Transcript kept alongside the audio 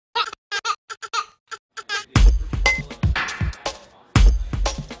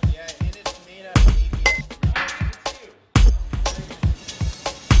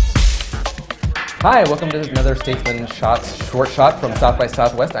Hi, welcome to another Statesman Shots short shot from South by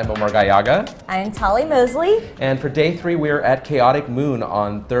Southwest. I'm Omar Gallaga. I'm Tali Mosley. And for day 3, we're at Chaotic Moon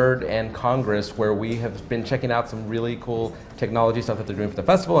on 3rd and Congress, where we have been checking out some really cool technology stuff that they're doing for the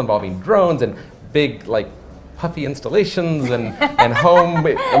festival involving drones and big, like, puffy installations and home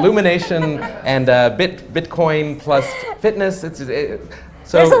illumination and Bitcoin plus fitness.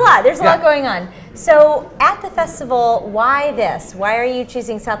 There's a lot going on. So at the festival, why this? Why are you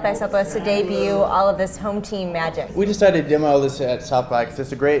choosing South by Southwest to debut all of this home team magic? We decided to demo this at South by because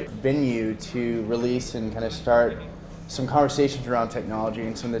it's a great venue to release and kind of start some conversations around technology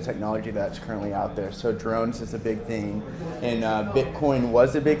and some of the technology that's currently out there. So drones is a big thing, and Bitcoin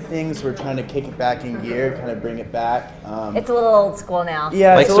was a big thing, so we're trying to kick it back in gear, kind of bring it back. It's a little old school now.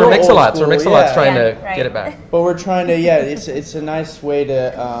 Yeah, like Sir Mix-a-Lot. Sir Mix-a-Lot's trying to get it back. But we're trying to, it's a nice way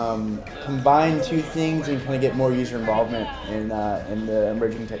to combine two things and kind of get more user involvement in the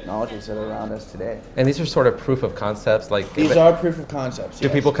emerging technologies that are around us today. And these are sort of proof of concepts. Like these are proof of concepts. Do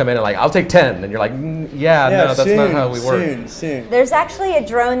people come in and like, I'll take 10, and you're like, no, that's not how we work. Soon. There's actually a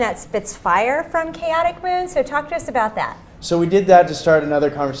drone that spits fire from Chaotic Moon, so talk to us about that. So we did that to start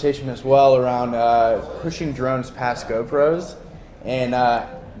another conversation as well around pushing drones past GoPros and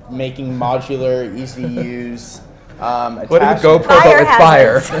making modular, easy to use. What is a GoPro but with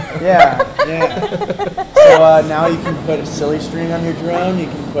fire? Yeah. So now you can put a silly string on your drone, you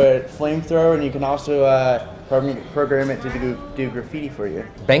can put flamethrower, and you can also program it to do graffiti for you.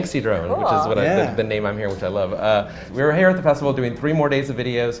 Banksy drone, cool. Which is what the name I'm here, which I love. We're here at the festival doing 3 more days of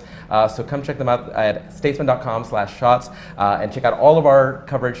videos, so come check them out at statesman.com/shots and check out all of our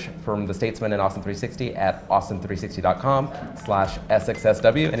coverage from the Statesman and Austin 360 at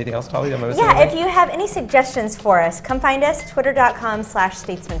austin360.com/SXSW. Anything else, Tali? Yeah, if you have any suggestions for us, come find us,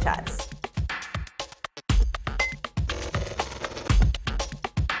 twitter.com/statesmanshots.